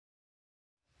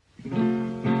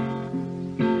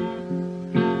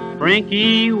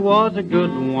Frankie was a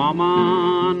good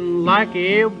woman, like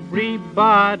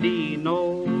everybody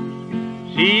knows.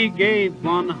 She gave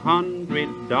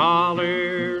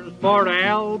 $100 for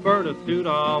Albert a suit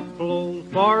of clothes,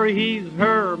 for he's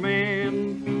her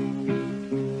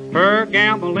man, her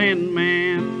gambling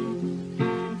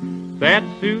man. That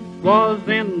suit was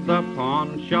in the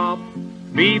pawn shop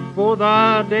before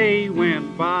the day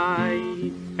went by,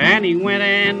 and he went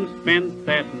and spent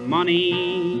that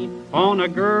money on a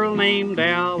girl named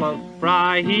Alice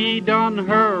Fry. He done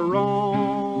her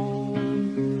wrong,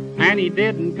 and he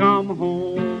didn't come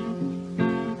home.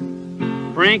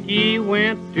 Frankie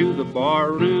went to the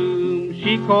bar room.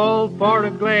 She called for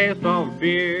a glass of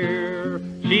beer.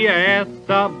 She asked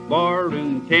the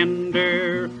barroom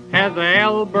tender, has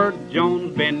Albert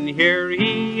Jones been here?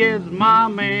 He is my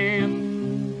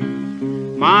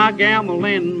man, my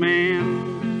gambling man.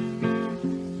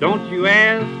 Don't you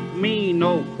ask me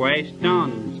no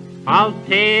questions, I'll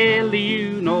tell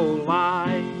you no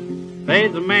lies.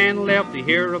 There's a man left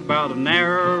here about an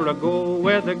hour ago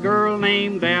with a girl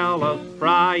named Alice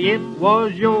Fry. It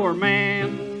was your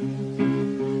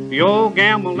man, your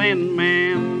gambling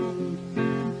man.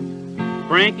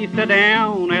 Frankie sat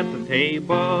down at the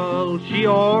table. She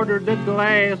ordered a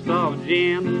glass of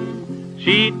gin.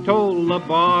 She told the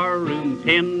barroom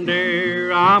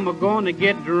tender, I'm a-gonna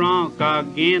get drunk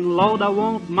again. Lord, I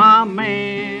want my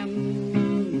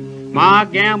man, my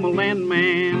gambling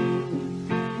man.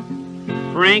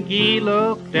 Frankie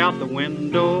looked out the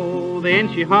window, then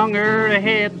she hung her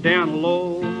head down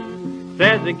low.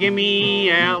 Says, give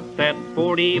me out that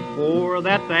 44,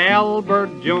 that's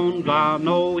Albert Jones I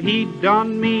know. He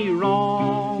done me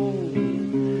wrong,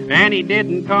 and he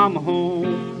didn't come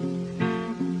home.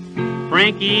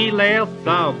 Frankie left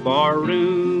the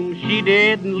barroom, she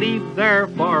didn't leave there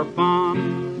for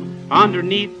fun.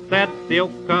 Underneath that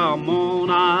silk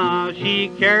kimono, she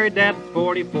carried that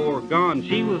 44 gun.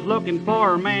 She was looking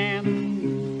for a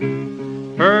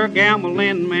man, her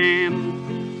gambling man.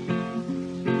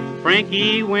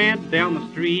 Frankie went down the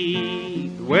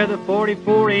street with a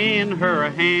 44 in her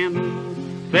hand.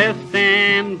 Says,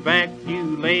 stand back,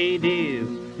 you ladies,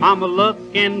 I'm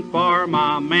a-looking for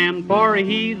my man, for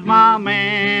he's my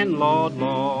man, Lord,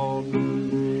 Lord,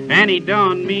 and he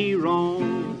done me wrong.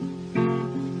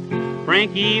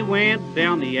 Frankie went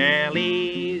down the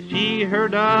alley, she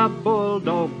heard a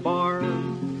bulldog bark.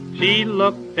 She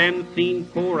looked and seen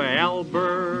poor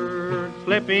Albert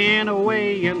slipping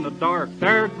away in the dark.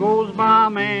 There goes my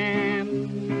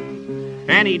man,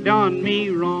 and he done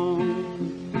me wrong.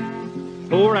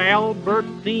 Poor Albert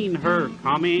seen her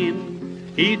coming,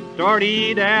 he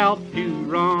started out to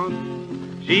run.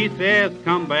 She says,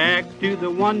 come back to the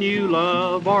one you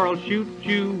love, or I'll shoot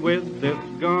you with this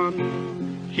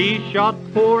gun. She shot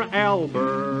poor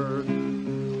Albert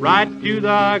right to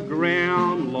the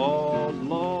ground, Lord,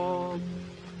 Lord.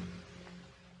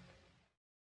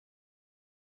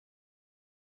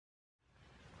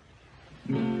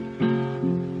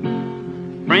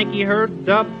 Frankie heard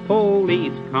the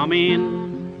police coming.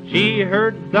 She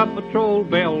heard the patrol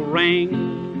bell ring.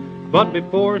 But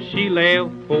before she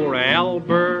left for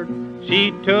Albert,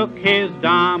 she took his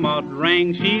diamond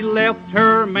ring. She left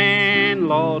her man,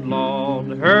 Lord,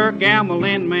 Lord, her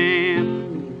gambling man.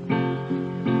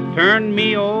 Turn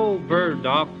me over,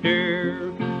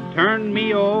 doctor, turn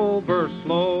me over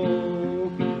slow.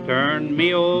 Turn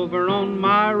me over on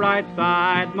my right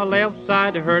side, my left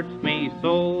side hurts me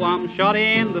so. I'm shot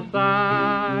in the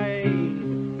side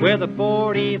with a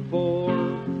 44.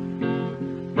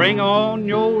 Bring on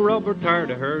your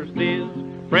rubber-tired hearses,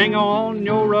 bring on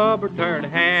your rubber-tired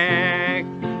hack.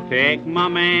 Take my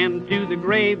man to the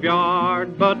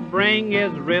graveyard, but bring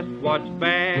his wristwatch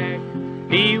back.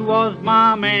 He was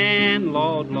my man,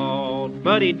 Lord, Lord,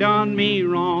 but he done me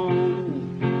wrong.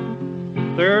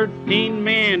 13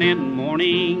 men in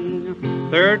mourning,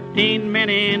 13 men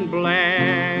in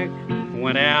black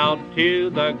went out to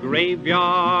the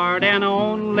graveyard, and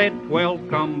only 12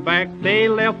 come back. They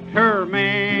left her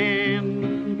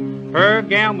man, her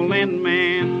gambling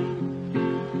man.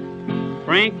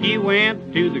 Frankie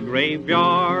went to the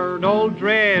graveyard, all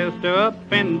dressed up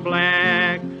in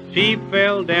black. She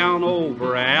fell down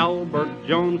over Albert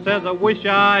Jones, says, I wish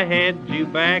I had you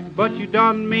back, but you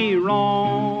done me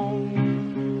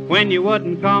wrong when you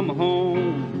wouldn't come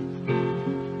home.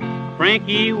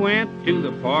 Frankie went to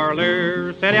the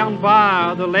parlor, sat down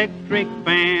by the electric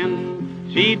fan.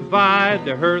 She advised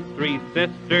her 3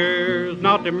 sisters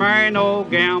not to marry no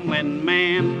gambling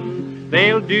man.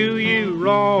 They'll do you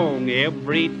wrong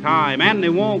every time, and they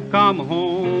won't come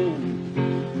home.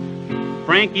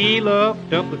 Frankie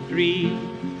looked up the street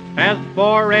As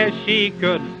far as she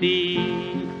could see,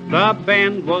 the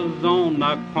band was on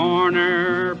the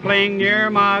corner, playing near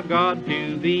my God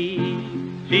to thee.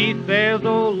 She says,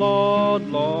 oh Lord,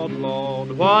 Lord,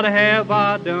 Lord, what have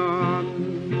I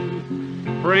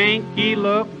done? Frankie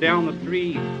looked down the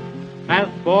street, as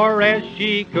far as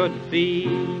she could see.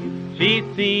 She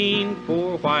seen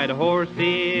 4 white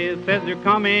horses, says they're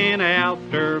coming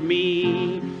after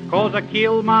me. 'Cause I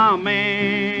killed my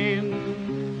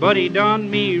man, but he done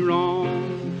me wrong.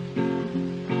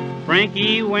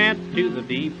 Frankie went to the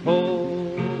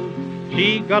depot.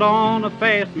 She got on a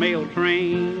fast mail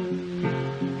train.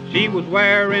 She was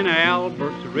wearing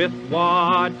Albert's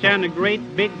wristwatch and a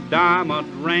great big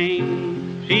diamond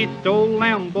ring. She stole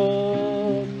them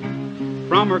both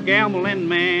from her gambling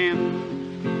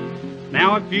man.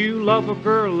 Now if you love a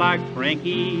girl like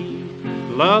Frankie,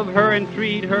 love her and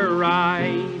treat her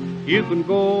right. You can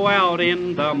go out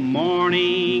in the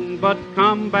morning, but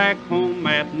come back home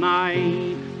at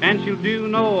night. And she'll do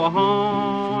no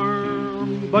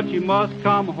harm, but you must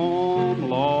come home,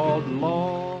 Lord,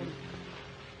 Lord.